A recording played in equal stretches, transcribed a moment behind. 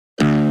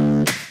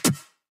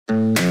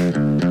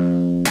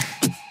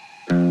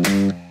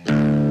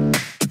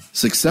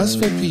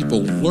Successful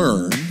people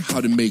learn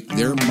how to make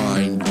their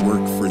mind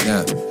work for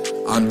them.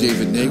 I'm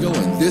David Nagel,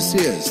 and this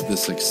is the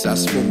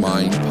Successful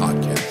Mind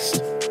Podcast.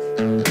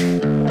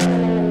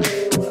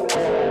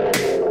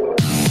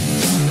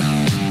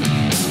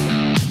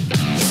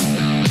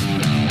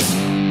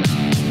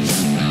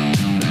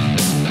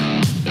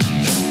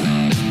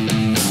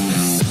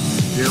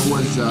 There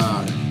was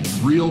a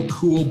real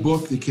cool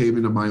book that came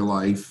into my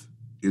life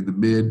in the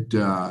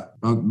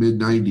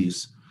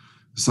mid-90s,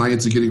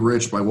 Science of Getting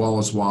Rich by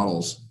Wallace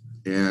Wattles.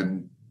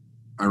 And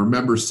I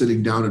remember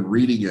sitting down and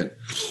reading it.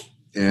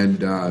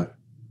 And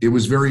it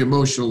was a very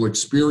emotional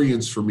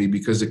experience for me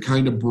because it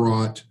kind of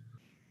brought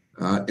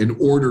an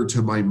order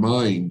to my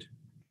mind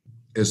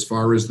as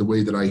far as the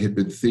way that I had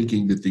been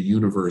thinking that the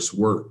universe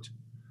worked.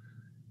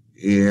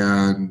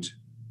 And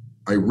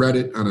I read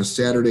it on a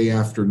Saturday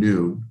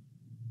afternoon.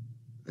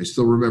 I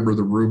still remember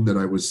the room that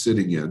I was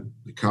sitting in,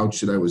 the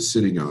couch that I was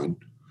sitting on.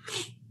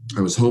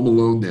 I was home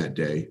alone that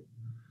day.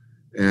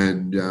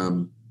 And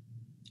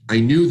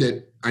I knew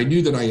that I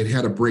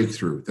had a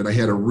breakthrough, that I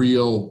had a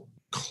real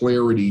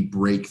clarity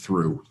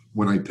breakthrough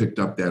when I picked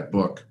up that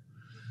book.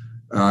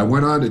 I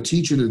went on to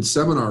teach it in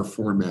seminar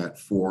format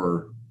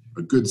for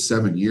a good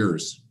 7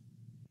 years.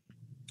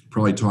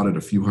 Probably taught it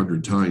a few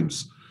hundred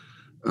times.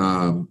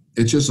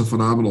 It's just a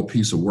phenomenal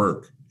piece of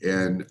work.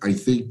 And I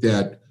think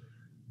that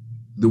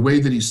the way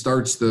that he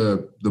starts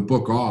the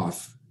book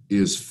off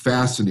is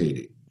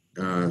fascinating.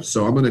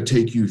 So I'm going to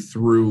take you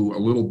through a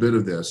little bit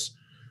of this.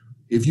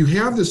 If you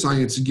have the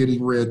Science of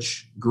Getting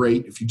Rich,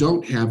 great. If you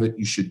don't have it,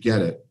 you should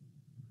get it.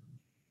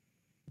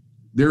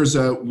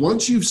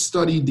 Once you've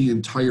studied the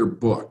entire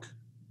book,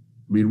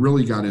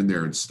 really got in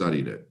there and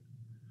studied it,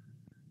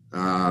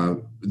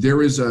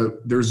 there's a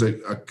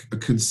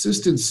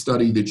consistent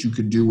study that you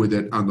can do with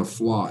it on the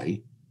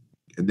fly,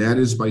 and that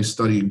is by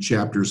studying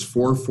chapters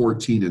 4,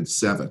 14, and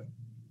 7.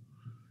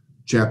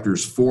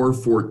 Chapters 4,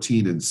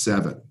 14, and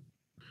 7.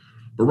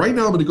 But right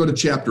now I'm going to go to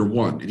chapter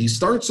 1. And he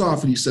starts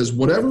off and he says,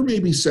 whatever may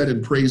be said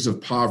in praise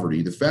of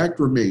poverty, the fact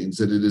remains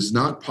that it is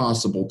not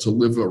possible to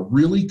live a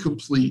really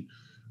complete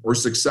or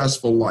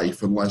successful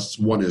life unless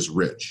one is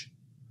rich.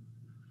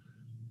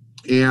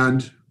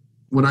 And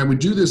when I would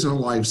do this in a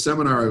live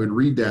seminar, I would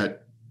read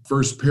that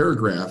first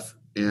paragraph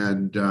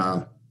and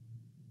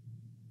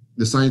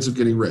The Science of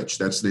Getting Rich,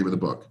 that's the name of the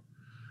book.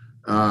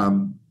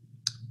 And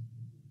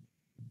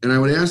I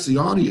would ask the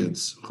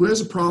audience, who has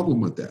a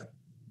problem with that?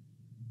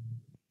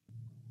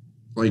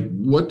 Like,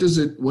 what does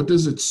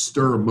it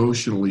stir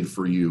emotionally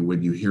for you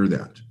when you hear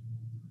that?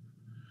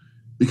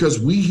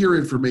 Because we hear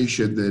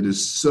information that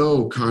is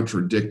so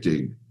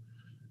contradicting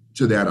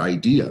to that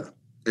idea.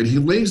 And he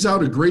lays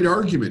out a great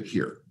argument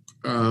here.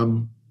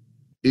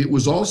 It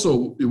was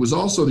also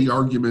the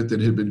argument that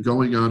had been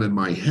going on in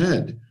my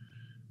head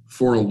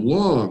for a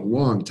long,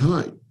 long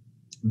time,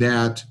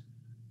 that,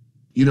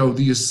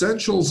 the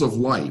essentials of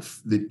life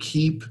that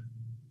keep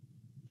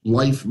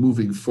life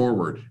moving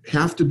forward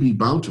have to be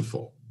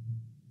bountiful.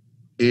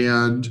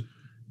 And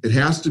it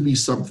has to be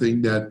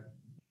something that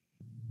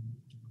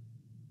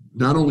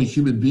not only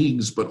human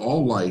beings, but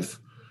all life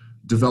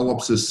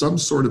develops as some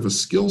sort of a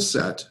skill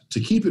set to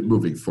keep it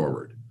moving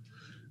forward.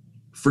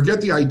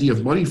 Forget the idea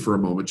of money for a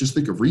moment. Just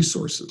think of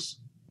resources.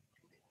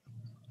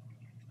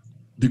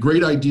 The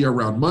great idea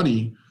around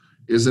money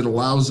is it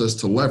allows us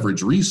to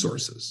leverage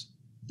resources.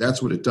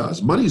 That's what it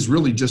does. Money is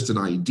really just an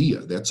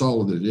idea. That's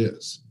all that it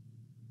is.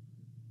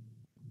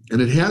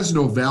 And it has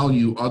no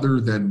value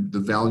other than the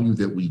value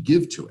that we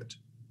give to it.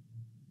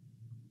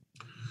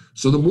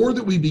 So the more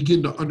that we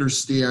begin to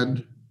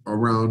understand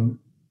around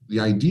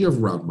the idea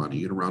of around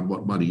money and around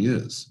what money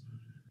is,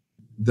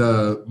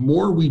 the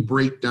more we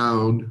break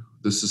down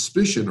the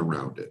suspicion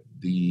around it,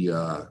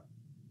 the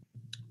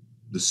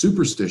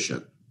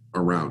superstition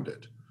around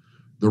it,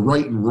 the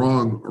right and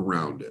wrong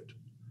around it,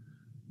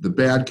 the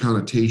bad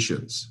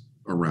connotations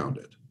around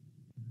it.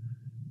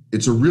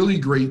 It's a really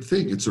great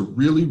thing. It's a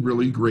really,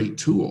 really great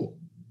tool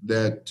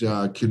that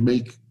can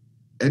make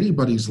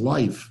anybody's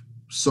life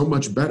so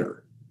much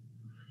better.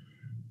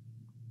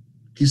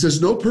 He says,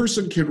 no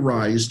person can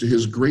rise to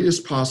his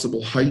greatest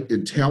possible height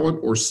in talent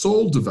or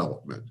soul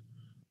development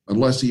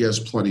unless he has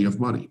plenty of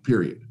money,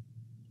 period.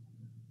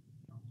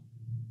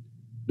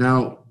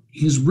 Now,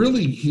 he's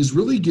really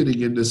getting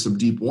into some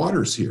deep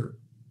waters here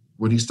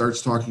when he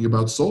starts talking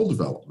about soul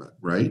development,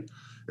 right?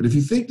 And if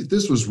you think that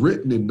this was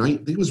written in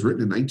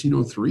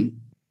 1903,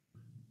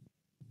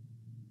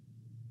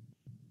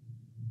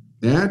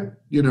 that,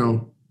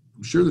 I'm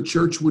sure the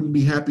church wouldn't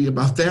be happy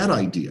about that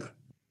idea.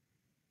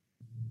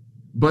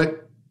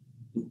 But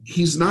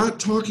he's not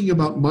talking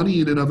about money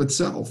in and of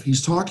itself.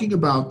 He's talking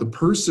about the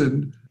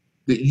person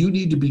that you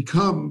need to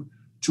become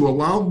to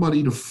allow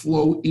money to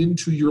flow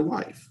into your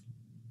life.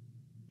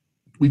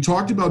 We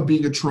talked about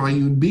being a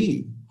triune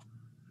being.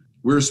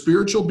 We're a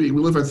spiritual being.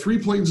 We live on 3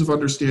 planes of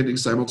understanding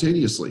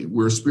simultaneously.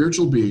 We're a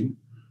spiritual being.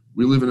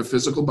 We live in a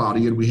physical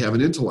body, and we have an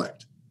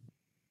intellect.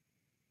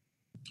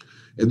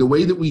 And the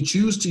way that we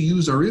choose to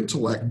use our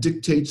intellect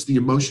dictates the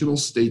emotional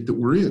state that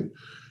we're in.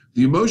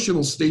 The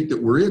emotional state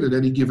that we're in at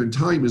any given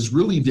time is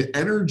really the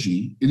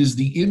energy. It is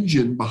the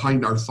engine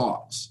behind our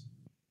thoughts.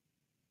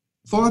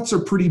 Thoughts are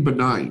pretty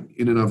benign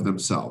in and of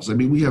themselves. I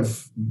mean, we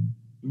have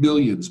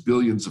millions,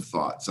 billions of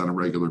thoughts on a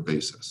regular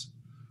basis.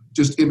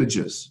 Just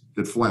images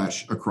that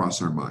flash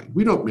across our mind.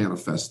 We don't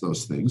manifest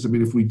those things. I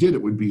mean, if we did,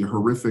 it would be a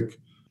horrific,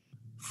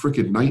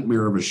 freaking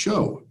nightmare of a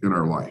show in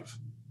our life.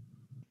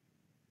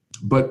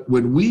 But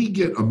when we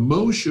get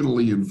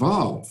emotionally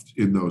involved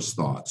in those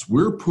thoughts,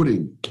 we're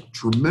putting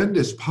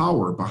tremendous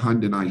power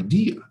behind an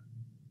idea.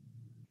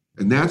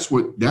 And that's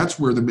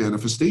where the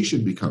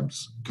manifestation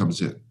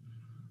comes in.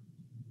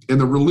 And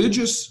the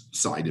religious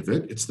side of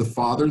it, it's the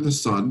Father, the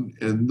Son,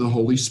 and the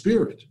Holy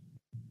Spirit.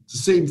 It's the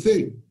same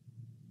thing.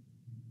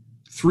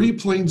 3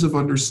 planes of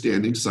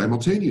understanding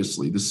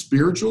simultaneously, the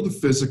spiritual, the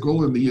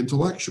physical, and the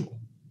intellectual.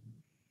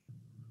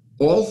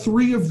 All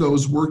 3 of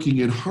those working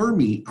in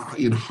harmony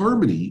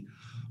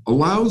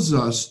allows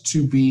us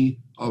to be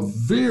a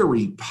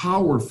very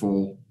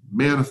powerful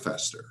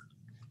manifester.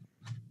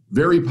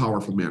 Very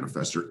powerful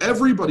manifester.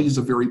 Everybody's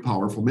a very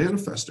powerful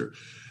manifester.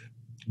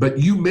 But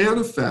you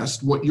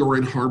manifest what you're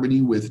in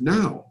harmony with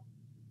now.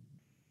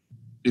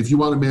 If you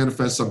want to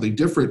manifest something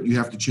different, you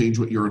have to change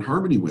what you're in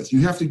harmony with.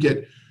 You have to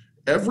get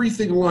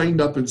everything lined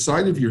up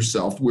inside of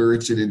yourself where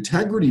it's in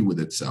integrity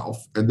with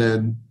itself, and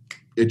then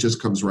it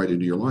just comes right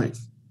into your life.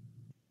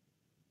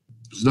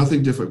 There's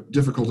nothing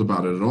difficult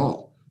about it at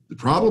all. The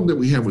problem that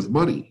we have with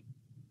money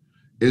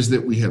is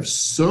that we have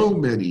so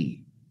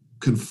many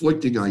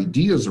conflicting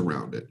ideas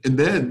around it. And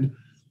then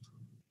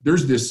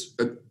there's this,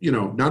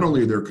 not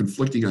only are there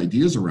conflicting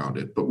ideas around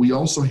it, but we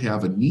also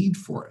have a need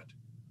for it.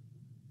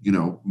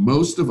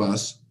 Most of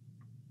us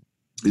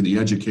in the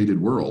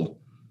educated world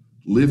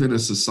live in a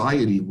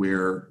society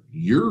where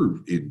you're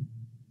in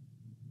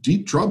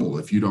deep trouble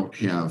if you don't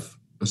have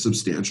a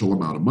substantial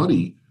amount of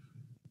money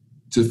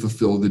to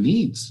fulfill the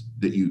needs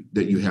that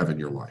you have in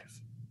your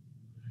life.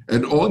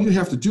 And all you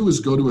have to do is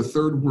go to a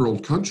third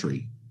world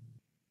country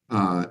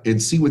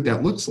and see what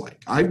that looks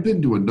like. I've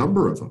been to a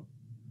number of them,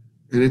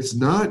 and it's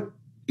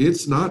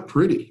not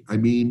pretty. I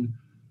mean,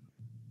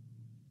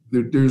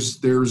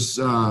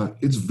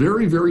 it's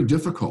very, very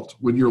difficult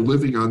when you're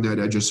living on that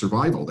edge of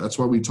survival. That's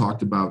why we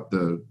talked about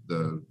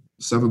the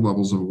 7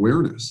 levels of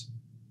awareness.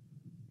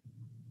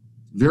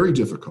 Very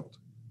difficult.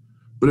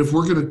 But if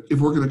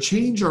we're gonna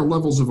change our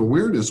levels of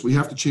awareness, we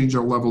have to change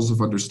our levels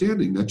of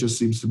understanding. That just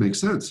seems to make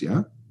sense,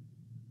 yeah?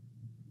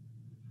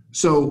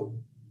 So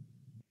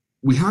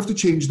we have to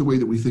change the way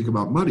that we think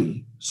about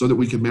money so that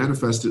we can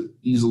manifest it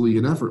easily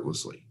and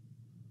effortlessly.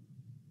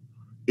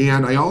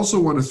 And I also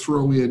want to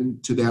throw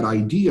into that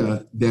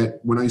idea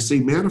that when I say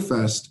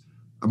manifest,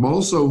 I'm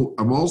also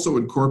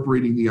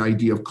incorporating the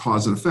idea of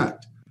cause and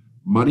effect.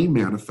 Money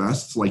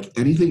manifests like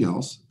anything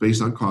else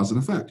based on cause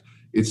and effect.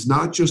 It's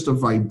not just a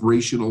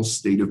vibrational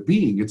state of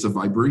being. It's a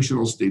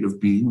vibrational state of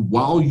being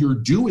while you're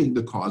doing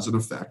the cause and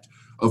effect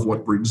of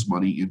what brings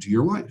money into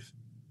your life.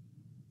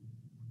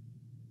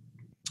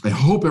 I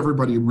hope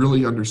everybody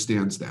really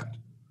understands that.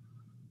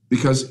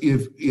 Because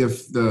if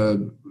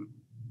the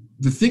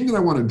thing that I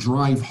want to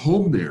drive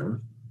home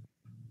there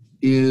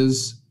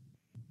is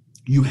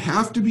you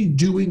have to be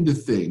doing the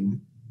thing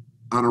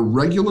on a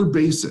regular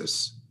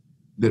basis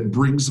that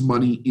brings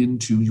money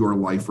into your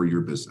life or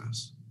your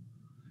business.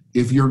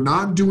 If you're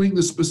not doing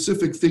the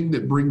specific thing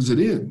that brings it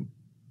in,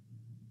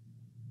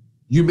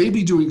 you may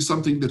be doing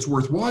something that's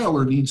worthwhile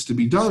or needs to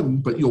be done,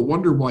 but you'll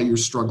wonder why you're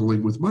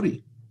struggling with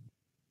money.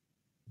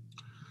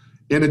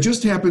 And it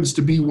just happens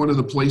to be one of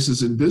the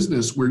places in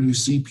business where you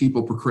see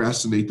people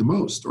procrastinate the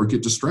most or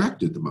get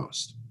distracted the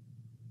most.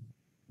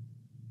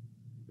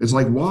 It's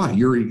like, why?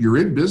 You're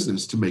in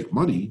business to make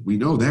money. We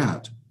know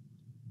that.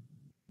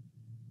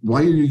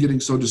 Why are you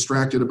getting so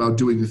distracted about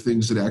doing the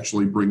things that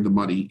actually bring the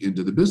money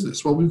into the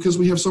business? Well, because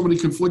we have so many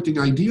conflicting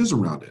ideas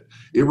around it.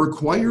 It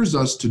requires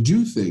us to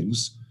do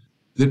things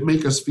that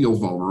make us feel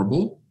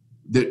vulnerable,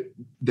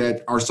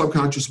 that our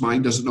subconscious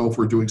mind doesn't know if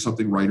we're doing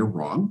something right or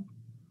wrong.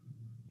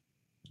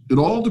 It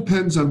all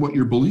depends on what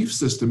your belief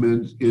system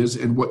is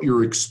and what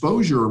your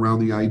exposure around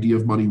the idea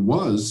of money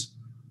was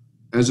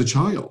as a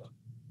child.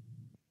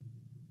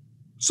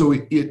 So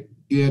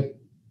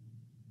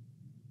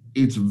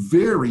it's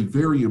very,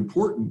 very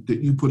important that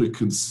you put a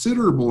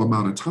considerable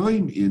amount of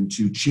time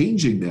into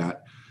changing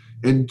that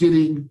and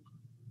getting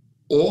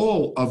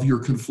all of your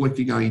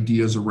conflicting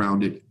ideas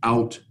around it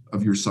out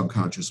of your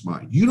subconscious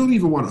mind. You don't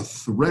even want a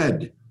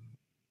thread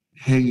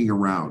hanging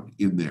around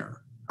in there.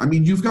 I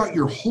mean, you've got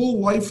your whole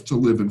life to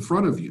live in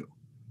front of you.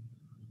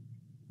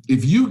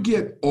 If you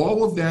get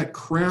all of that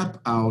crap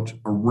out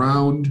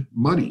around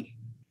money,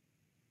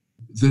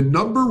 the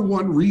number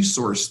one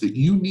resource that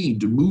you need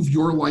to move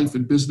your life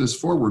and business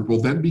forward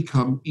will then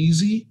become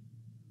easy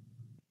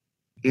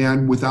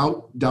and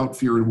without doubt,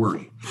 fear, and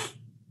worry,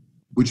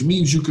 which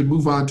means you can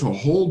move on to a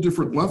whole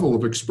different level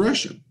of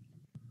expression.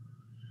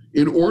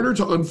 In order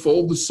to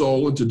unfold the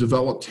soul and to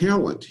develop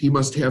talent, he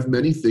must have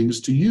many things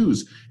to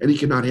use, and he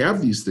cannot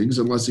have these things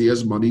unless he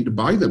has money to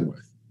buy them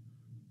with.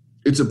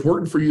 It's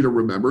important for you to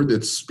remember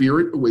that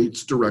spirit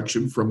awaits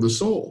direction from the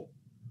soul.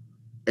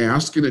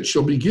 Ask and it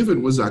shall be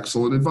given was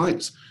excellent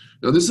advice.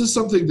 Now, this is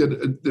something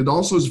that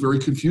also is very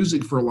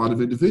confusing for a lot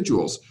of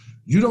individuals.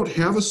 You don't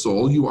have a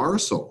soul, you are a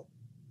soul.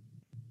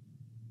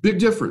 Big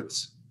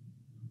difference.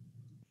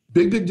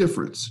 Big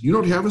difference. You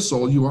don't have a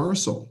soul, you are a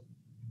soul.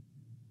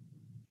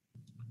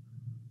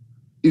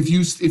 If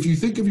you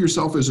think of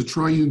yourself as a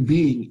triune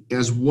being,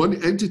 as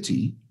one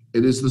entity,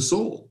 it is the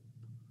soul.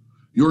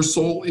 Your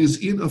soul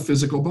is in a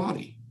physical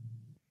body.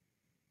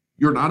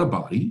 You're not a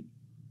body.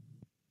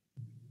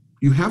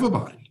 You have a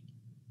body.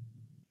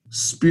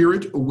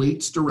 Spirit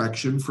awaits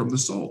direction from the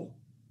soul.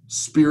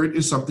 Spirit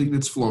is something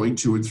that's flowing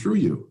to and through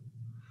you.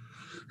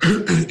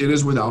 It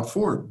is without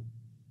form.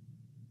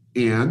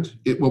 And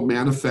it will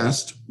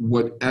manifest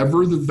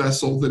whatever the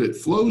vessel that it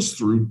flows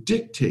through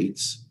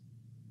dictates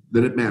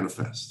that it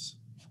manifests.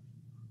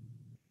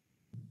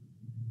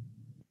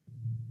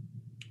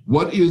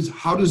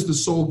 How does the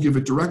soul give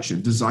it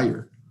direction?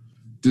 Desire.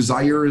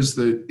 Desire is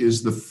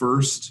the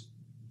first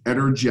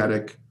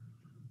energetic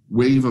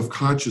wave of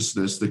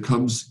consciousness that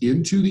comes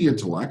into the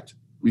intellect.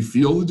 We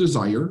feel the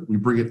desire, we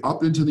bring it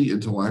up into the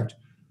intellect,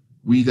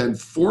 we then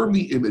form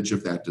the image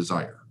of that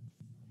desire.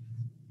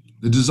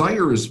 The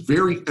desire is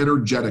very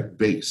energetic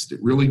based.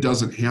 It really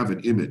doesn't have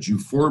an image. You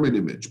form an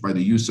image by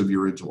the use of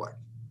your intellect.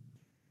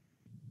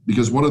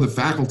 Because one of the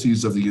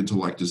faculties of the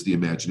intellect is the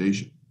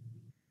imagination.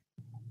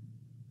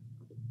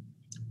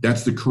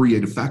 That's the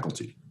creative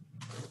faculty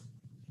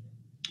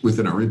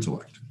within our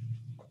intellect.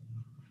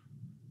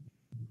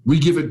 We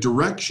give it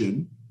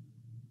direction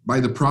by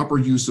the proper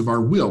use of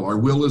our will. Our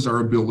will is our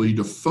ability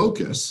to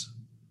focus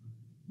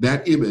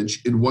that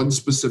image in one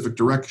specific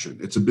direction.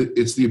 It's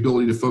the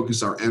ability to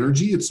focus our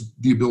energy. It's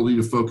the ability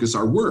to focus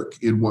our work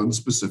in one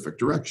specific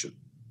direction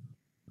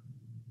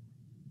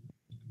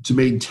to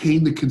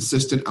maintain the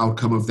consistent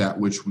outcome of that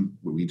which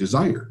we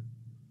desire.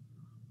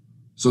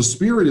 So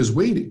spirit is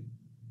waiting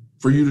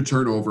for you to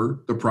turn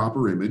over the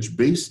proper image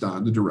based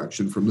on the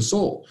direction from the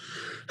soul.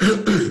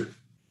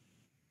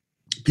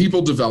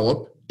 People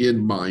develop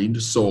in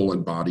mind, soul,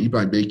 and body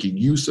by making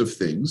use of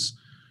things.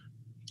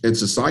 And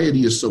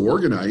society is so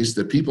organized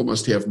that people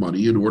must have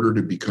money in order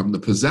to become the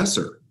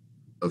possessor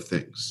of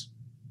things.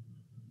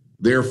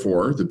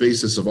 Therefore, the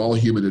basis of all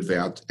human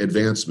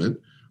advancement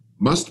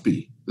must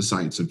be the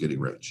science of getting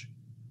rich.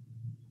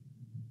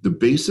 The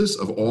basis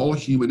of all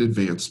human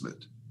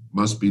advancement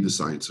must be the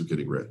science of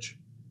getting rich.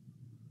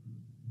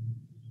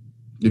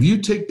 If you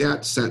take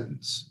that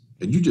sentence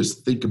and you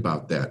just think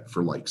about that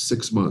for like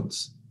 6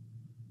 months,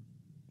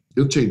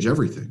 it'll change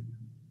everything.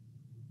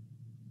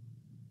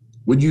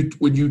 When you're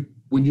going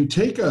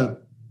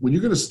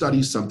to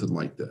study something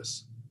like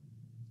this,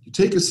 you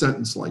take a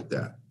sentence like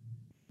that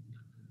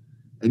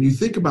and you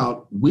think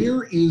about,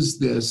 where is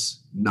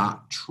this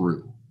not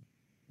true?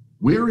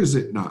 Where is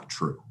it not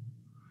true?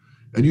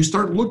 And you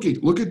start look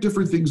at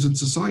different things in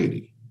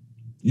society.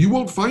 You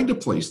won't find a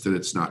place that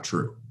it's not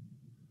true.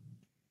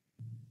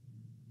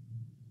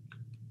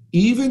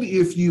 Even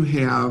if you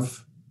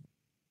have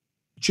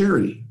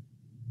charity,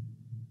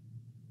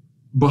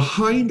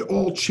 behind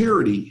all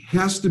charity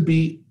has to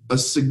be a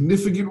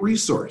significant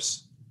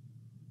resource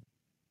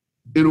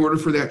in order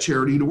for that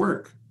charity to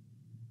work,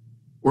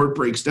 or it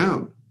breaks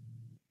down.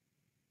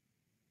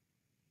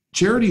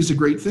 Charity is a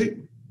great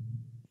thing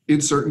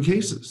in certain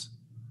cases,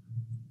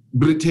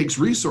 but it takes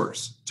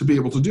resource to be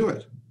able to do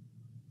it.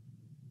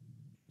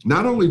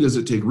 Not only does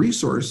it take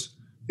resource,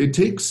 it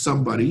takes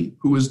somebody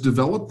who has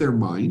developed their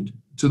mind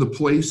to the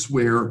place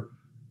where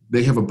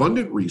they have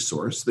abundant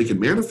resource, they can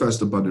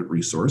manifest abundant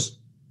resource,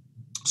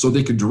 so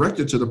they can direct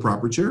it to the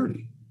proper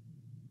charity.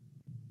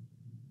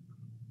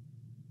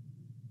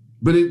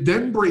 But it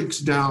then breaks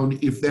down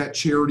if that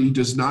charity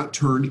does not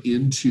turn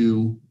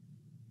into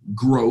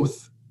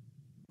growth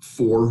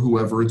for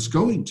whoever it's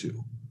going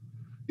to.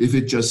 If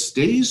it just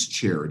stays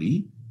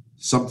charity,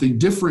 something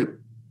different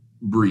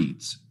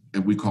breeds,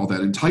 and we call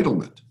that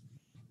entitlement.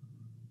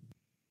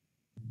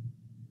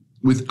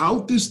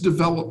 Without this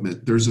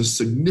development, there's a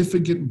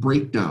significant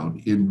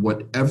breakdown in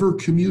whatever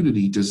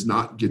community does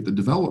not get the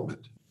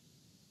development.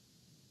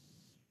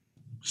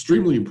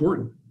 Extremely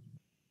important.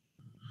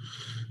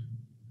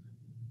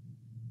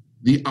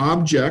 The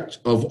object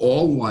of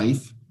all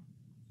life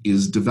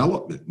is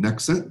development.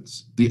 Next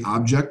sentence. The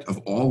object of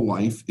all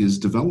life is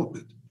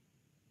development.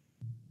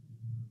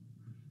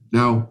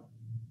 Now,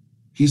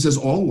 he says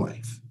all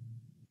life.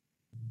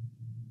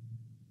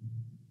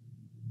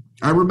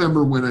 I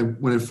remember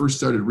when I first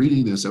started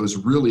reading this, I was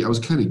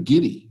kind of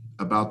giddy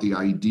about the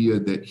idea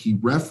that he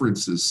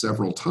references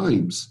several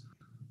times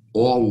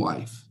all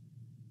life.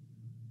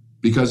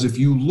 Because if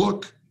you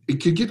look,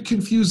 it can get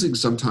confusing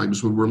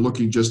sometimes when we're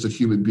looking just at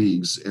human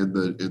beings and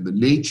the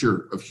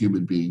nature of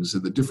human beings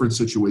and the different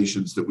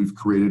situations that we've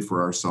created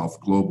for ourselves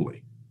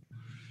globally.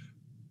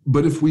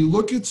 But if we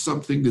look at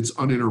something that's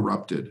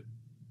uninterrupted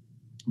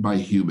by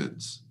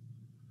humans,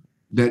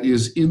 that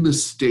is in the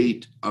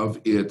state of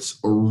its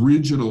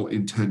original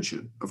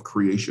intention of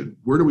creation,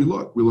 where do we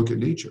look? We look at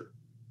nature.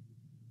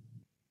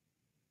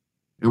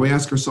 And we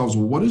ask ourselves,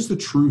 well, what is the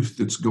truth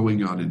that's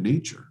going on in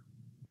nature?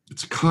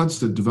 It's a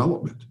constant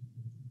development.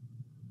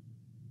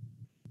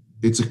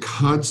 It's a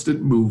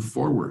constant move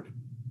forward.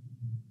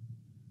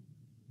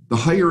 The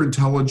higher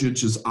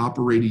intelligence is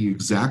operating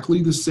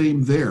exactly the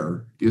same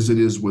there as it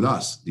is with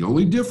us. The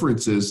only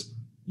difference is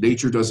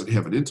nature doesn't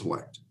have an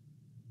intellect.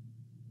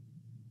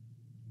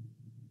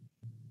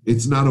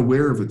 It's not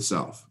aware of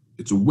itself.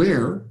 It's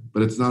aware,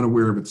 but it's not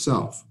aware of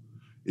itself.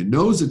 It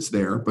knows it's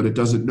there, but it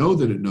doesn't know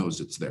that it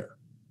knows it's there.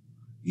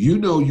 You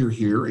know you're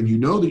here, and you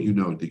know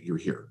that you're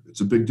here.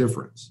 It's a big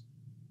difference.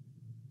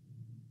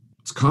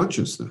 It's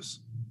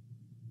consciousness.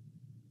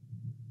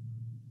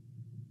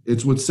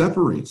 It's what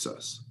separates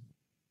us.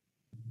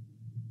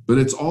 But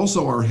it's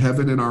also our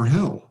heaven and our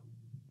hell.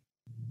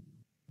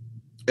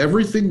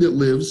 Everything that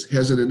lives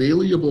has an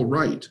inalienable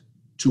right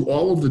to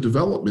all of the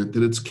development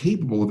that it's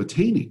capable of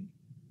attaining.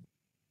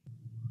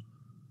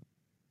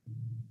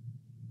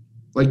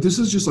 Like, this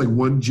is just like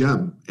one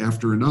gem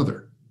after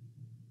another.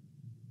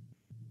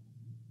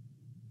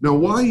 Now,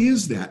 why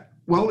is that?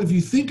 Well, if you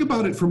think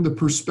about it from the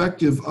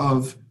perspective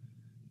of,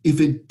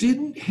 if it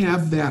didn't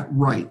have that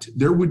right,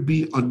 there would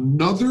be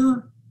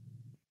another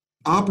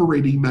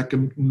operating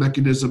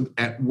mechanism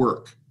at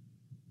work,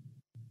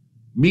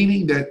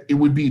 meaning that it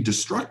would be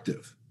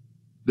destructive.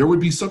 There would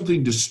be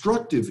something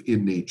destructive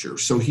in nature.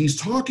 So he's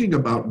talking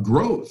about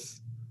growth.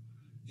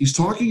 He's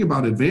talking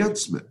about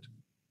advancement.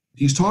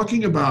 He's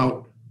talking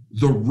about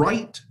the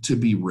right to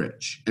be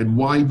rich and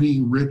why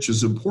being rich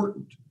is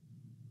important.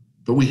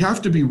 But we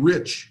have to be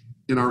rich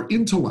in our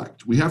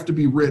intellect. We have to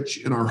be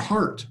rich in our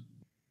heart.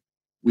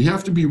 We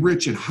have to be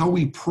rich in how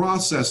we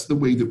process the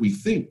way that we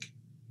think.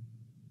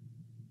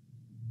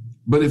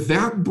 But if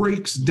that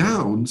breaks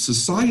down,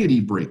 society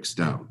breaks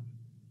down,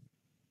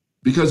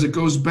 because it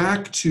goes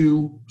back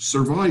to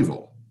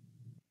survival.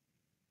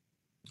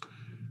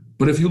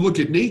 But if you look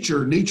at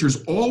nature,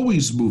 nature's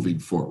always moving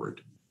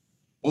forward,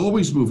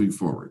 always moving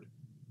forward.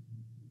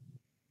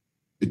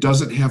 It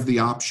doesn't have the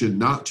option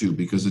not to,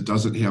 because it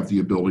doesn't have the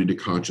ability to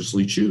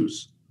consciously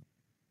choose.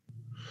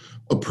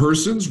 A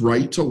person's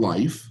right to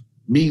life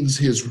means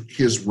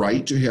his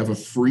right to have a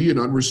free and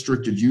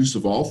unrestricted use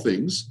of all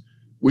things,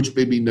 which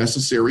may be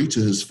necessary to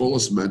his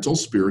fullest mental,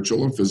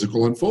 spiritual, and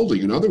physical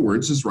unfolding. In other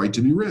words, his right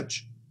to be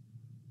rich.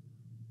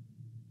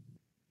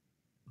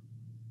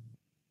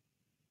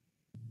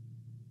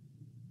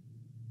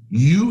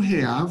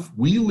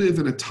 We live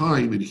in a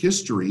time in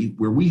history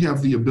where we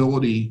have the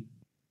ability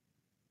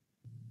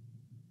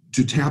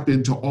to tap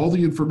into all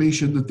the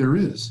information that there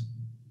is.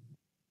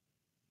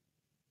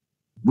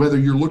 Whether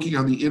you're looking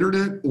on the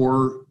internet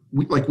or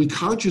we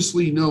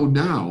consciously know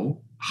now,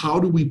 how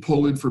do we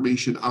pull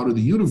information out of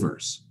the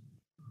universe?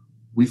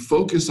 We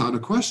focus on a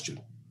question.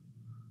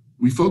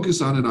 We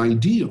focus on an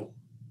ideal.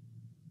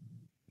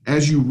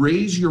 As you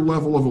raise your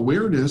level of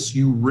awareness,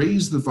 you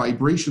raise the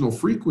vibrational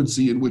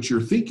frequency in which you're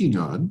thinking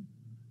on,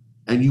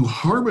 and you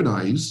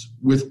harmonize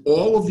with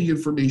all of the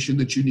information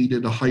that you need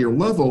at a higher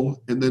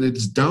level, and then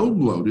it's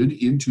downloaded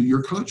into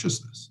your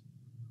consciousness.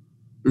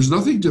 There's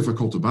nothing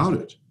difficult about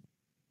it.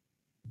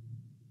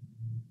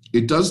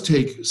 It does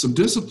take some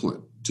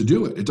discipline to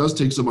do it. It does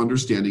take some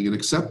understanding and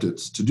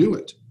acceptance to do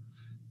it.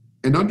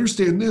 And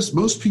understand this,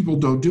 most people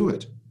don't do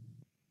it.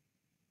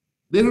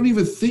 They don't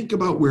even think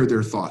about where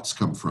their thoughts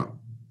come from.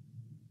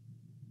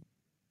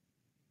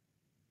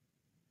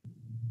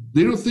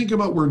 They don't think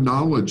about where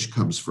knowledge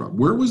comes from.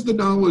 Where was the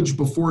knowledge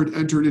before it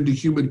entered into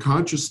human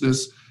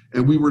consciousness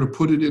and we were to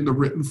put it into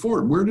written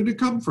form? Where did it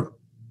come from?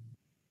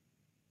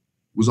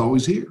 It was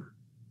always here.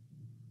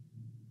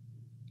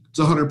 It's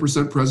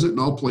 100% present in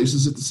all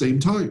places at the same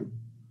time.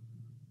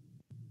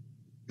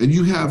 And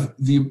you have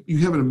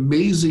an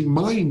amazing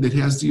mind that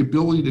has the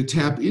ability to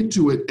tap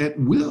into it at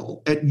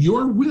will, at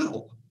your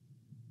will.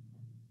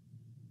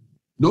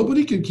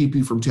 Nobody can keep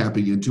you from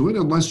tapping into it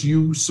unless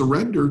you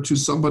surrender to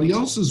somebody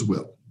else's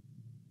will.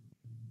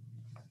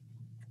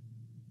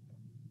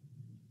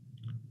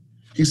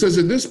 He says,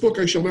 in this book,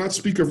 I shall not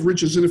speak of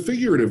riches in a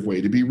figurative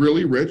way. To be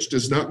really rich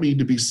does not mean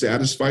to be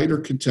satisfied or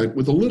content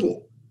with a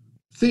little.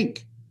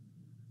 Think.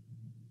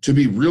 To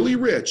be really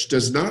rich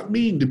does not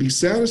mean to be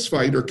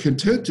satisfied or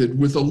contented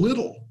with a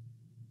little.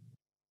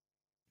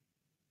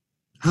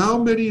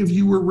 How many of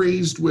you were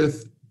raised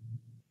with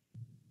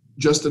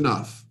just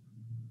enough?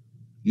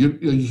 You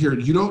hear,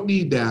 you don't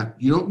need that.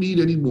 You don't need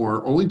any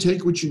more. Only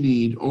take what you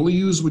need. Only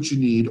use what you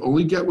need.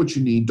 Only get what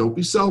you need. Don't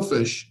be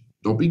selfish.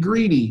 Don't be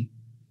greedy.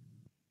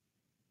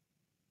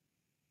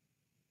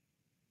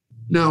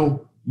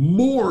 Now,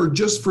 more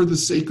just for the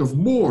sake of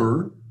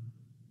more,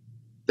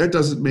 that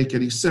doesn't make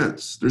any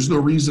sense. There's no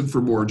reason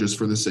for more just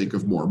for the sake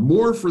of more.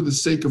 More for the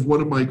sake of what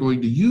am I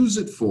going to use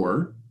it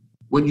for,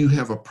 when you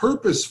have a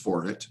purpose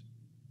for it,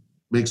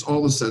 makes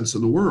all the sense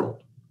in the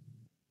world.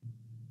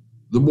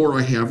 The more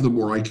I have, the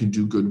more I can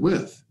do good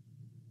with.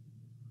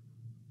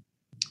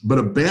 But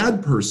a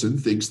bad person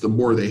thinks the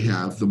more they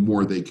have, the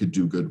more they could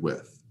do good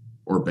with,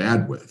 or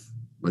bad with,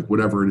 like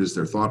whatever it is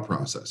their thought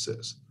process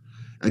is.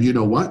 And you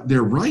know what?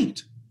 They're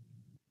right.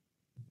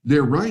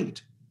 They're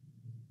right.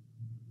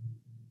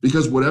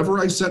 Because whatever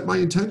I set my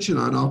intention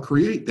on, I'll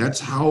create. That's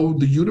how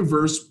the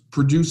universe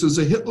produces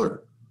a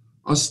Hitler,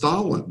 a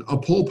Stalin, a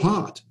Pol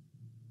Pot.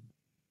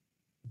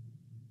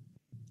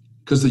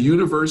 Because the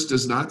universe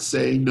does not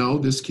say, no,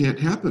 this can't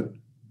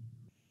happen.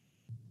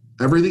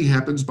 Everything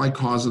happens by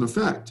cause and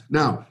effect.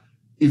 Now,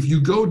 if you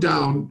go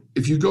down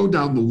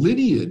the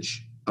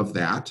lineage of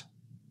that,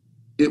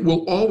 it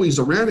will always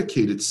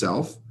eradicate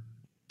itself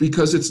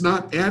because it's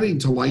not adding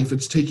to life,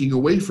 it's taking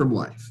away from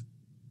life.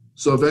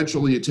 So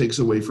eventually it takes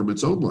away from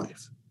its own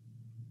life.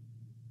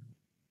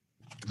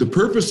 The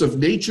purpose of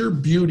nature,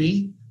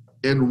 beauty,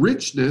 and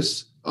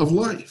richness of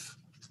life.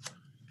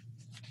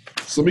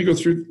 So let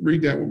me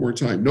read that one more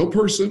time. No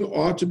person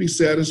ought to be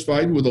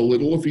satisfied with a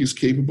little if he's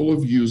capable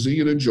of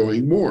using and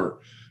enjoying more.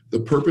 The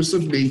purpose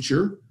of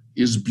nature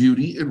is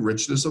beauty and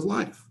richness of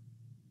life.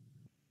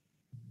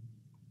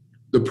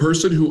 The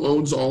person who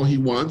owns all he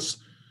wants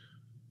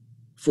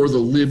for the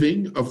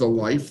living of the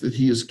life that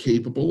he is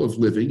capable of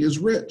living is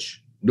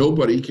rich.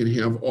 Nobody can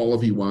have all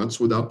of he wants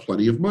without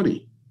plenty of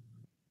money.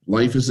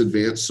 Life has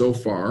advanced so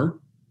far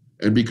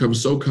and become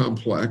so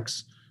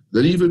complex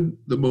that even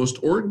the most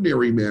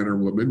ordinary man or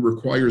woman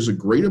requires a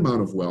great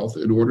amount of wealth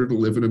in order to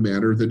live in a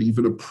manner that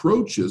even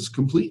approaches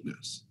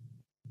completeness.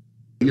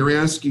 You're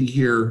asking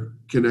here,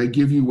 can I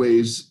give you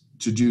ways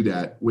to do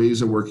that?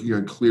 Ways of working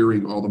on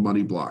clearing all the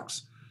money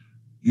blocks.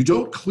 You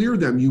don't clear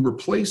them, you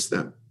replace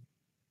them.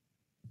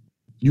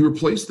 You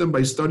replace them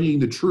by studying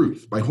the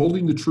truth, by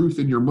holding the truth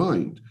in your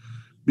mind.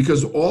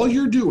 Because all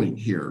you're doing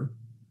here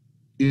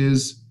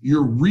is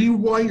you're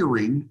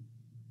rewiring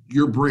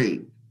your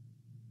brain.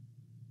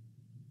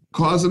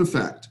 Cause and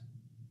effect.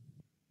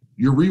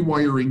 You're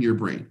rewiring your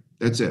brain.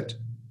 That's it.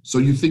 So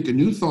you think a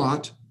new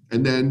thought,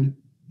 and then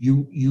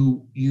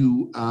you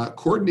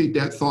coordinate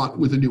that thought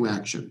with a new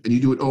action, and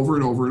you do it over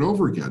and over and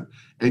over again.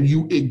 And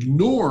you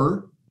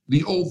ignore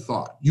the old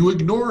thought. You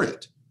ignore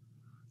it.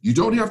 You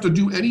don't have to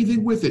do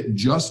anything with it.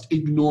 Just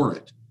ignore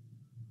it.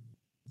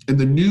 And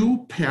the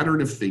new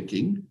pattern of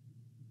thinking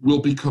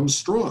will become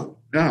strong.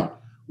 Now,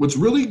 what's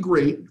really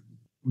great,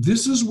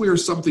 this is where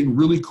something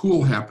really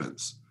cool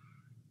happens.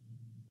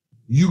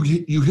 You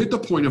hit the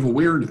point of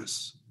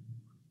awareness.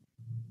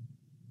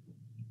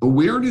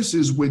 Awareness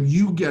is when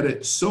you get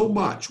it so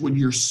much, when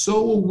you're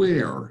so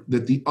aware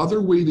that the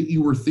other way that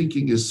you were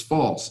thinking is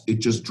false, it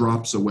just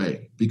drops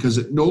away because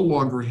it no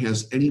longer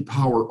has any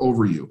power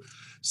over you.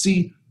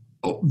 See,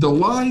 the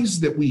lies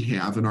that we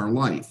have in our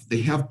life,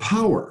 they have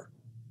power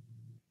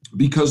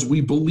because we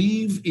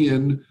believe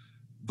in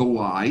the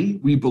lie,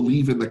 we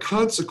believe in the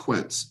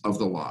consequence of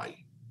the lie.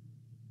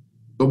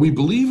 But we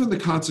believe in the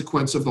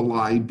consequence of the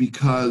lie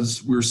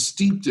because we're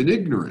steeped in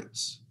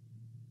ignorance.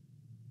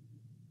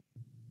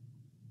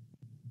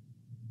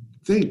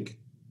 Think.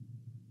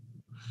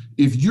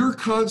 If you're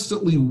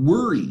constantly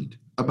worried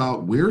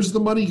about where's the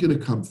money going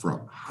to come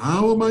from,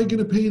 how am I going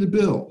to pay the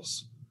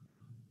bills,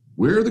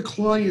 where are the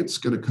clients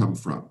going to come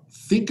from,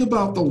 think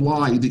about the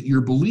lie that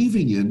you're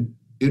believing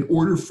in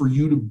order for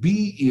you to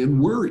be in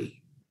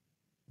worry.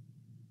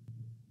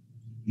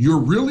 You're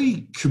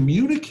really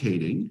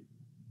communicating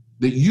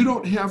that you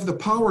don't have the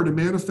power to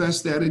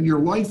manifest that in your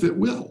life at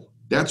will.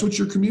 That's what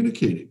you're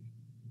communicating.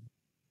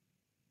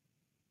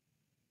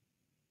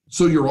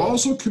 So you're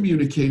also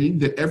communicating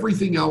that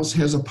everything else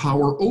has a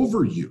power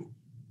over you.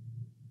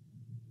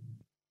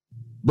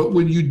 But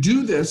when you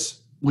do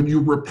this, when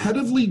you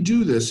repetitively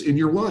do this in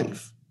your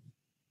life,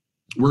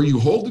 where you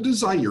hold the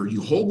desire,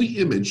 you hold the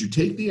image, you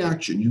take the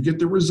action, you get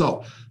the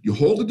result. You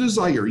hold the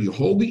desire, you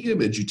hold the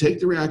image, you take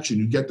the action,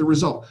 you get the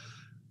result.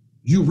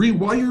 You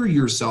rewire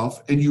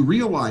yourself and you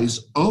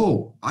realize,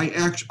 oh, I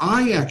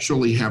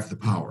actually have the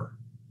power.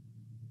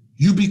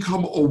 You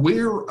become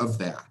aware of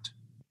that.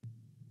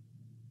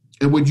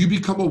 And when you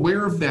become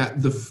aware of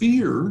that, the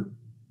fear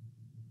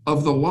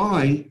of the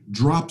lie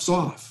drops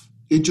off.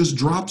 It just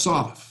drops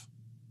off,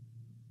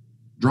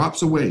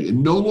 drops away,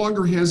 and no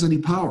longer has any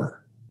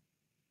power.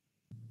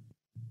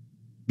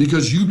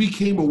 Because you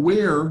became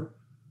aware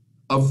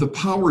of the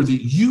power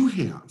that you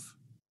have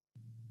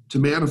to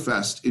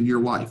manifest in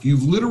your life.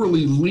 You've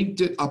literally linked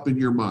it up in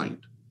your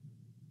mind.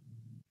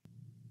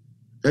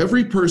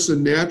 Every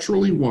person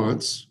naturally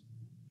wants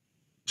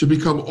to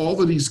become all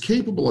that he's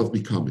capable of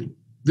becoming.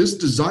 This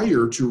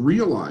desire to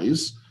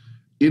realize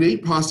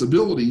innate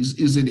possibilities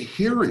is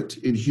inherent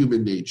in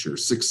human nature.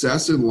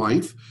 Success in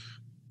life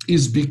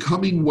is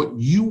becoming what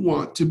you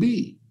want to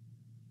be.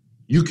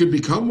 You can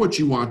become what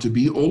you want to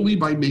be only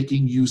by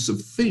making use of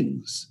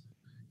things.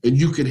 And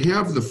you can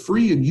have the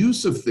free and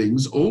use of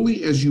things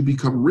only as you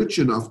become rich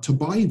enough to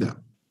buy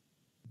them.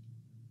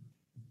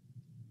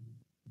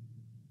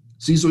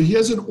 See, so he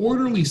has an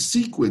orderly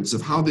sequence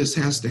of how this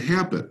has to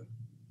happen.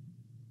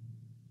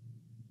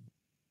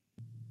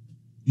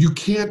 You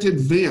can't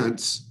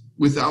advance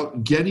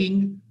without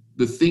getting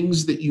the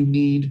things that you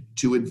need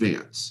to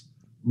advance.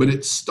 But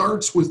it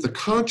starts with the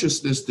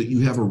consciousness that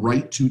you have a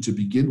right to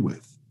begin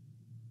with.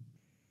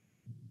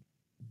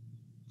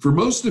 For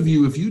most of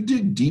you, if you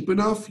dig deep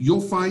enough,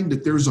 you'll find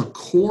that there's a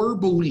core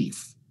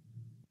belief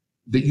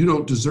that you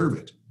don't deserve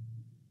it.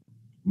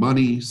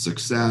 money,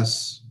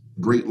 success,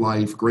 great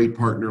life, great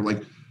partner.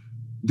 Like,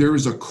 there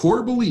is a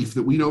core belief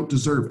that we don't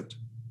deserve it.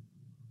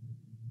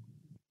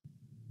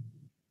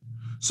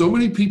 So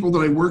many people that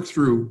I work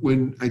through,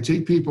 when I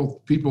take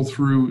people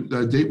through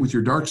the Date with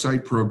Your Dark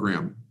Side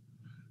program,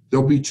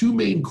 there'll be two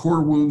main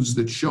core wounds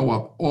that show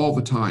up all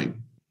the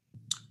time: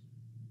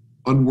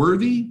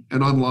 unworthy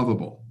and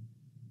unlovable.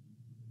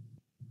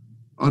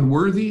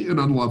 Unworthy and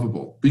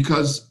unlovable,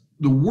 because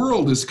the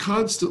world is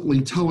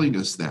constantly telling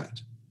us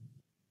that.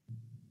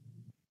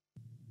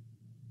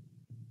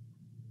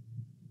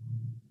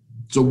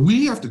 So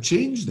we have to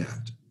change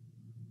that.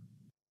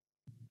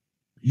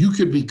 You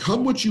can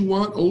become what you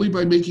want only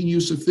by making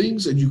use of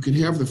things, and you can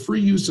have the free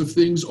use of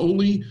things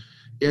only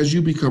as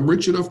you become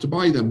rich enough to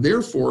buy them.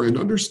 Therefore, an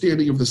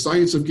understanding of the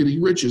science of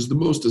getting rich is the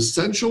most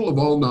essential of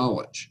all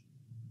knowledge,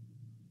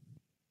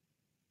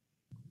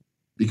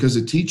 because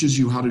it teaches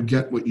you how to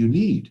get what you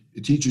need.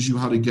 It teaches you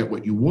how to get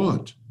what you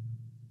want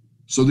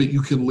so that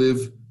you can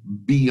live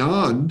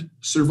beyond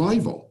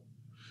survival.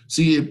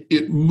 See,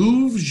 it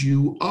moves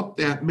you up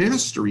that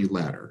mastery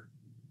ladder.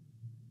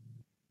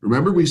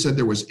 Remember, we said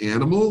there was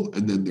animal,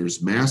 and then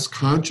there's mass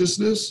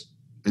consciousness,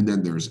 and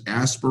then there's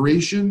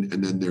aspiration,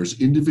 and then there's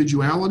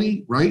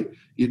individuality, right?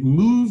 It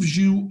moves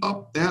you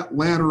up that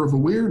ladder of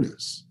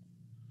awareness.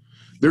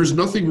 There's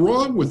nothing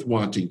wrong with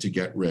wanting to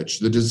get rich.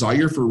 The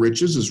desire for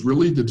riches is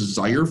really the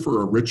desire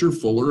for a richer,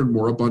 fuller, and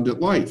more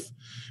abundant life.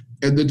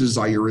 And the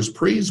desire is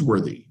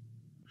praiseworthy.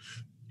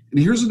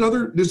 And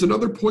there's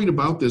another point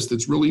about this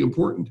that's really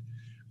important.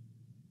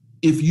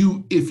 If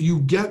you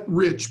get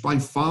rich by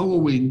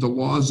following the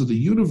laws of the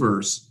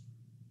universe,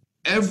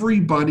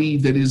 everybody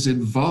that is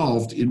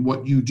involved in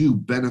what you do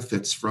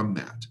benefits from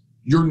that.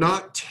 You're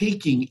not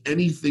taking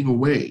anything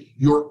away.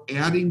 You're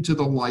adding to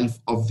the life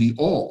of the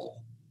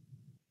all.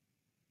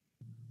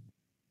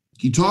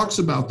 He talks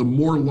about the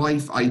more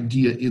life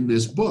idea in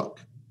this book.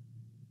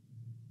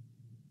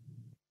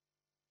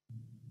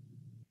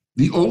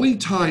 The only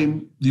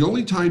time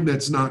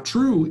that's not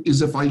true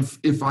is if I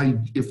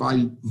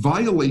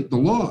violate the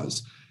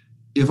laws.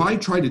 If I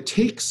try to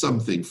take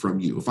something from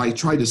you, if I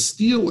try to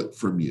steal it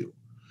from you,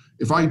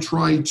 if I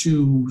try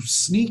to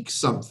sneak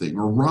something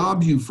or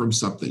rob you from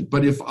something.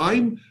 But if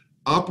I'm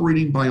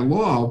operating by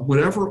law,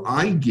 whatever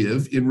I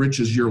give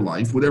enriches your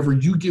life, whatever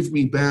you give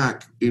me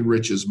back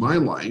enriches my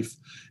life,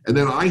 and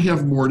then I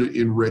have more to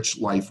enrich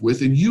life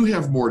with, and you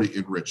have more to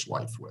enrich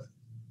life with.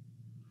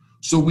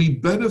 So we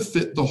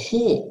benefit the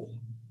whole.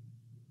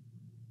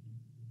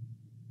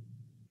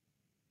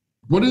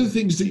 One of the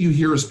things that you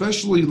hear,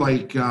 especially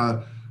like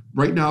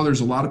right now,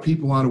 there's a lot of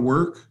people out of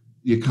work.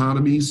 The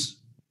economy's,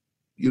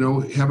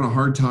 having a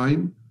hard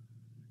time.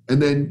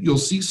 And then you'll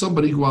see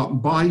somebody go out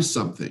and buy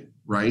something,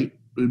 right?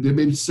 They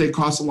maybe say it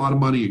costs a lot of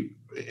money,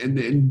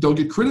 and they'll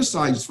get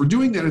criticized for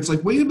doing that. It's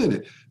like, wait a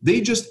minute,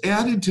 they just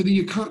added to the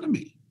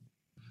economy.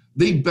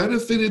 They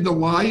benefited the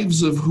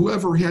lives of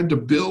whoever had to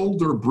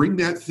build or bring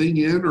that thing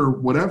in or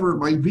whatever it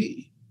might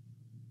be.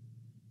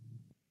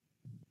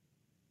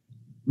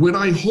 When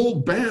I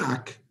hold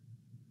back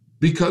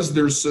because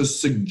there's a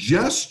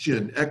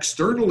suggestion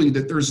externally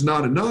that there's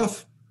not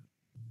enough,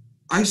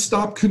 I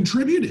stop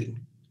contributing.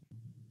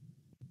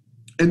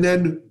 And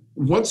then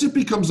once it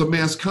becomes a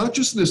mass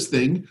consciousness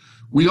thing,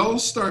 we all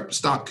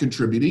stop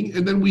contributing,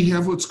 and then we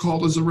have what's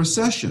called as a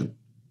recession.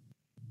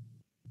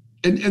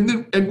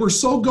 And we're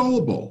so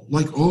gullible,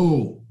 like,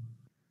 oh,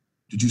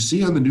 did you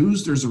see on the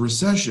news there's a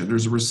recession?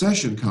 There's a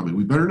recession coming.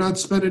 We better not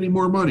spend any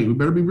more money. We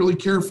better be really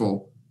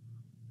careful.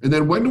 And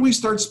then when do we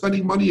start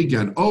spending money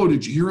again? Oh,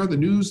 did you hear on the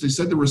news? They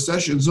said the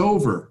recession's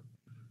over.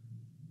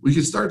 We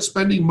can start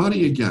spending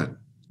money again.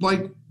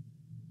 Like,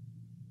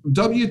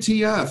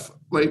 WTF?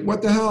 Like,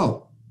 what the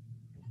hell?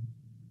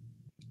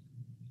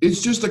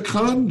 It's just a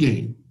con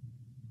game.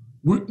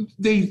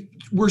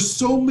 We're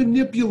so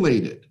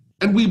manipulated,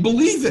 and we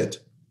believe it.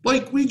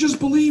 Like, we just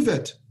believe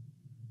it.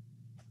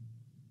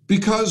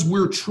 Because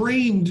we're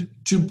trained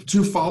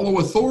to follow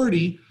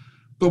authority,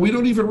 but we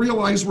don't even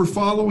realize we're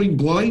following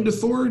blind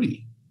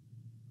authority.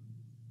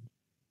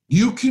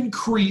 You can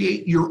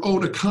create your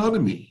own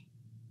economy.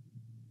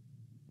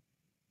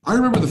 I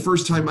remember the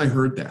first time I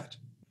heard that.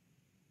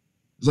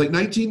 It was like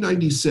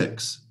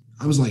 1996.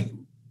 I was like,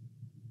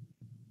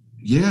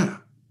 yeah.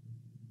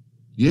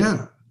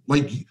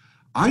 Like,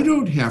 I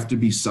don't have to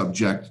be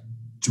subject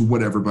to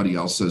what everybody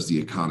else says the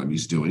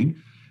economy's doing.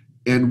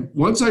 And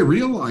once I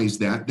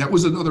realized that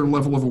was another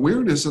level of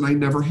awareness, and I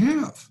never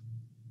have.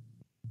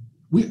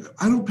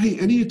 I don't pay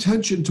any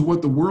attention to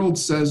what the world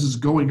says is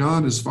going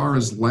on as far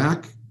as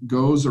lack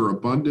goes, or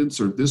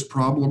abundance, or this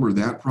problem or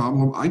that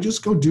problem. I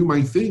just go do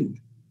my thing.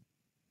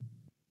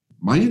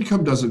 My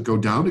income doesn't go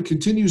down, it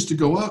continues to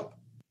go up.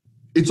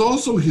 It's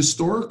also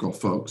historical,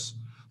 folks.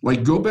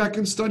 Like, go back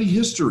and study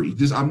history.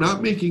 I'm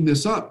not making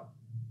this up.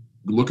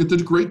 Look at the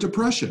Great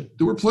Depression.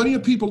 There were plenty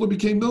of people who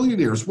became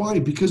millionaires. Why?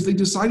 Because they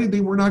decided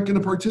they were not going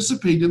to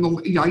participate in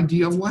the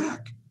idea of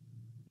lack.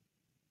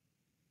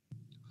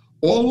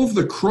 All of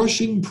the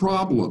crushing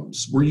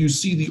problems where you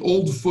see the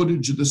old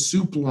footage of the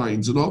soup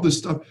lines and all this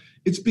stuff,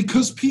 It's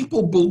because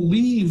people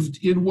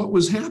believed in what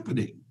was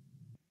happening.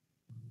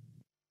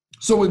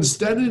 So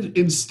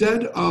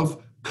instead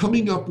of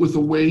coming up with a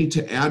way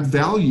to add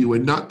value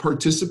and not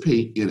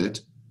participate in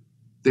it,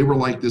 they were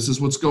like, this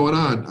is what's going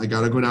on. I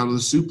got to go down to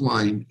the soup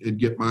line and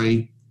get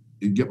my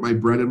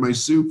bread and my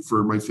soup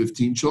for my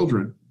 15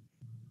 children.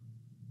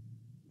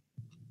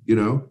 You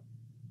know?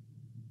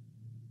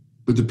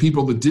 But the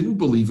people that didn't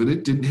believe in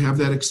it didn't have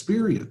that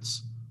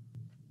experience.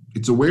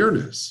 It's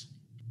awareness.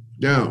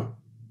 Now,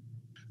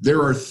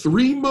 there are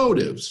 3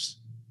 motives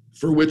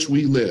for which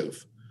we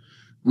live.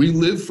 We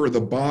live for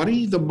the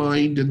body, the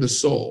mind, and the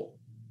soul.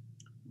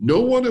 No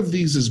one of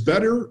these is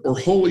better or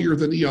holier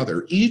than the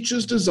other. Each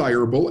is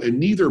desirable, and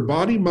neither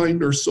body, mind,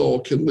 nor soul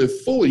can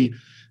live fully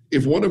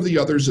if one of the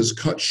others is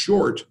cut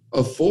short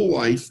of full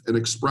life and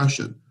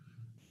expression.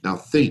 Now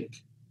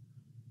think.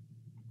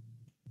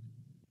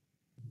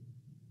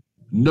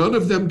 None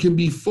of them can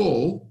be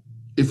full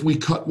if we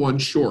cut one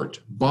short.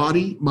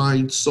 Body,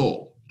 mind,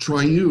 soul.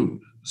 Triune.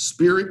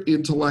 Spirit,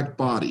 intellect,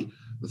 body.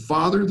 The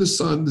Father, the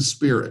Son, the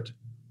Spirit.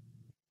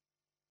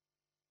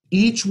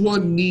 Each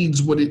one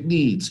needs what it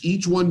needs.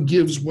 Each one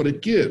gives what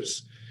it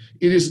gives.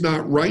 It is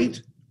not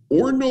right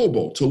or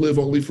noble to live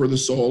only for the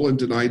soul and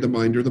deny the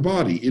mind or the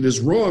body. It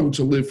is wrong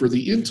to live for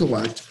the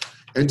intellect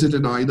and to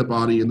deny the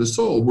body and the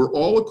soul. We're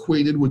all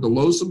acquainted with the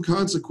loathsome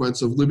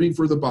consequence of living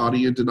for the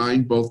body and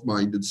denying both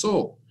mind and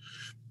soul.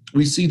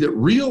 We see that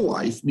real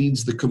life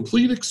means the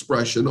complete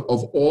expression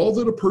of all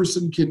that a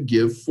person can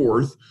give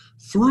forth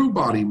through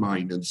body,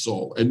 mind, and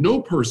soul. And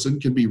no person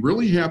can be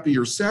really happy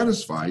or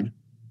satisfied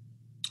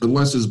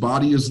unless his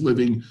body is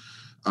living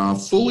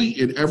fully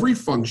in every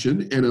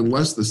function, and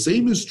unless the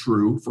same is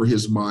true for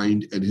his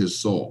mind and his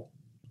soul.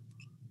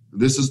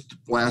 This is the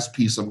last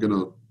piece I'm going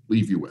to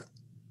leave you with.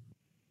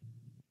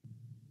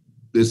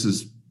 This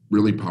is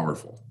really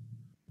powerful.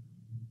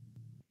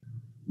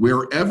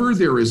 Wherever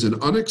there is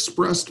an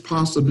unexpressed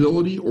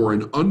possibility or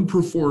an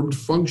unperformed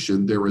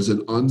function, there is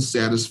an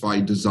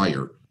unsatisfied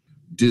desire.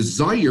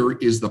 Desire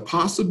is the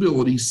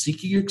possibility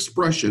seeking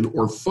expression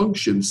or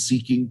function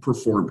seeking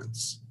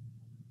performance.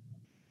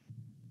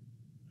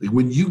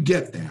 When you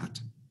get that,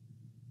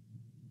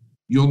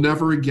 you'll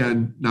never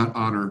again not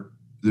honor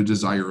the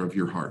desire of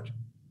your heart.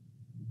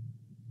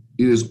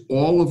 It is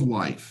all of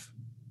life.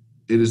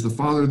 It is the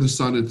Father, the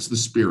Son, it's the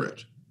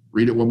Spirit.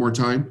 Read it one more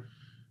time.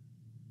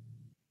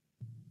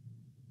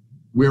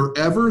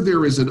 Wherever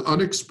there is an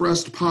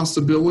unexpressed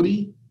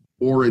possibility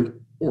or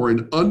an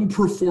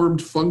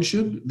unperformed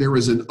function, there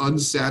is an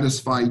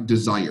unsatisfied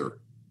desire.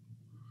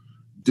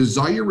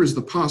 Desire is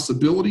the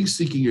possibility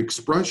seeking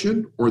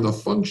expression or the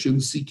function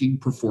seeking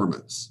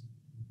performance.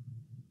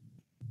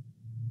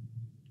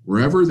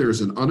 Wherever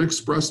there's an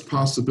unexpressed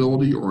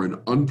possibility or an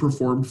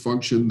unperformed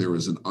function, there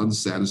is an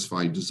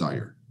unsatisfied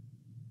desire.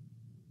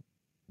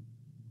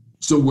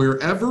 So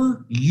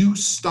wherever you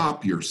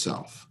stop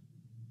yourself,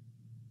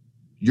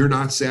 you're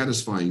not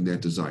satisfying that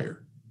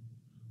desire.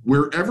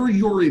 Wherever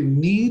you're in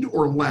need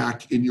or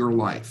lack in your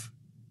life,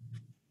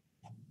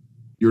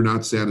 you're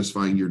not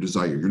satisfying your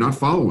desire. You're not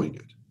following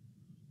it.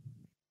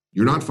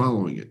 You're not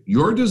following it.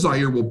 Your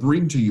desire will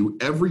bring to you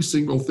every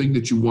single thing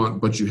that you want,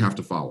 but you have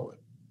to follow it.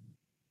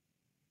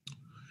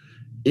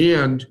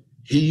 And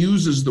he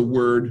uses the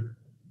word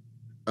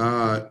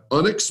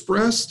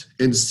unexpressed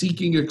and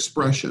seeking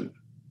expression.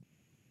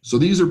 So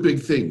these are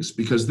big things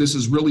because this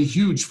is really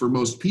huge for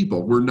most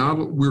people. We're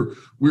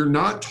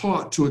not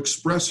taught to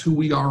express who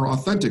we are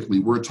authentically.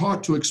 We're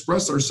taught to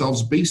express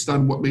ourselves based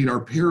on what made our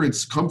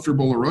parents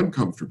comfortable or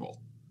uncomfortable.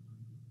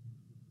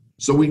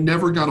 So we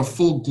never got a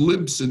full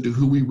glimpse into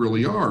who we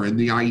really are. And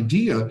the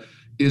idea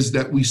is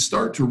that we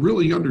start to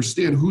really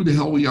understand who the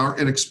hell we are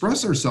and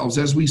express ourselves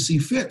as we see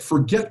fit.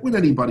 Forget what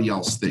anybody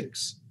else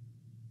thinks.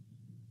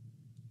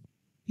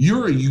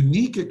 You're a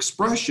unique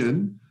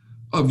expression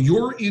of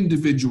your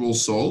individual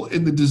soul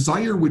and the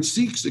desire which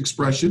seeks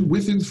expression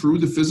with and through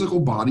the physical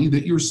body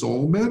that your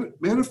soul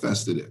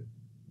manifested in.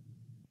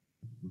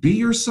 Be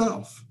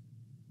yourself.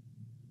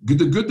 The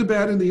good, the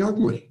bad, and the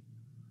ugly.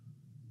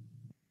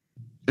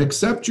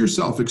 Accept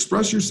yourself.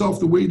 Express yourself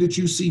the way that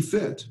you see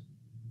fit,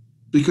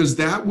 because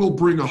that will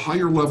bring a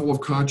higher level of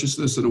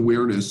consciousness and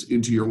awareness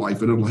into your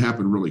life, and it'll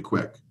happen really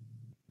quick.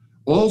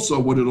 Also,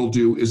 what it'll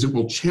do is it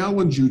will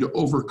challenge you to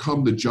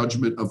overcome the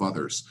judgment of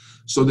others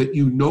so that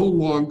you no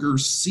longer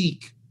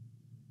seek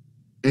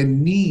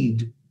and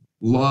need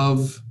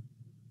love,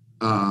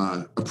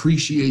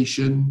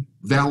 appreciation,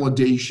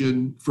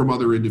 validation from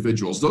other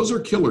individuals. Those are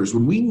killers.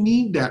 When we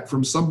need that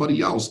from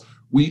somebody else,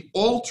 we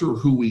alter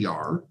who we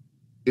are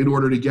in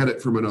order to get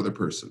it from another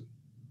person.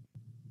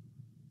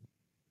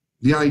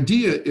 The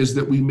idea is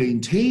that we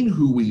maintain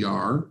who we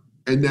are,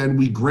 and then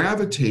we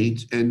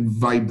gravitate and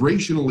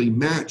vibrationally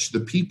match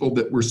the people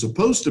that we're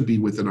supposed to be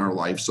within our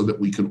life so that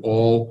we can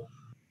all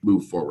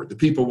move forward. The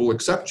people will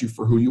accept you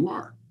for who you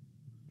are.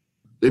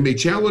 They may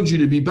challenge you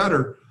to be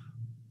better,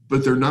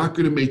 but they're not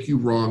going to make you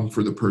wrong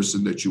for the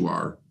person that you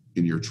are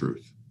in your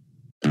truth.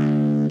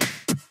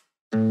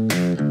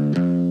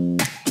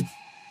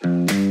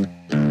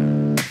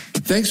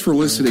 Thanks for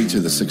listening to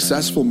the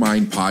Successful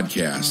Mind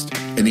podcast.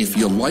 And if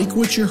you like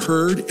what you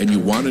heard and you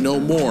want to know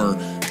more,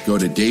 go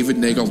to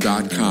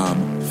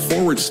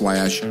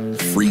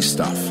davidnagel.com/free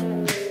stuff.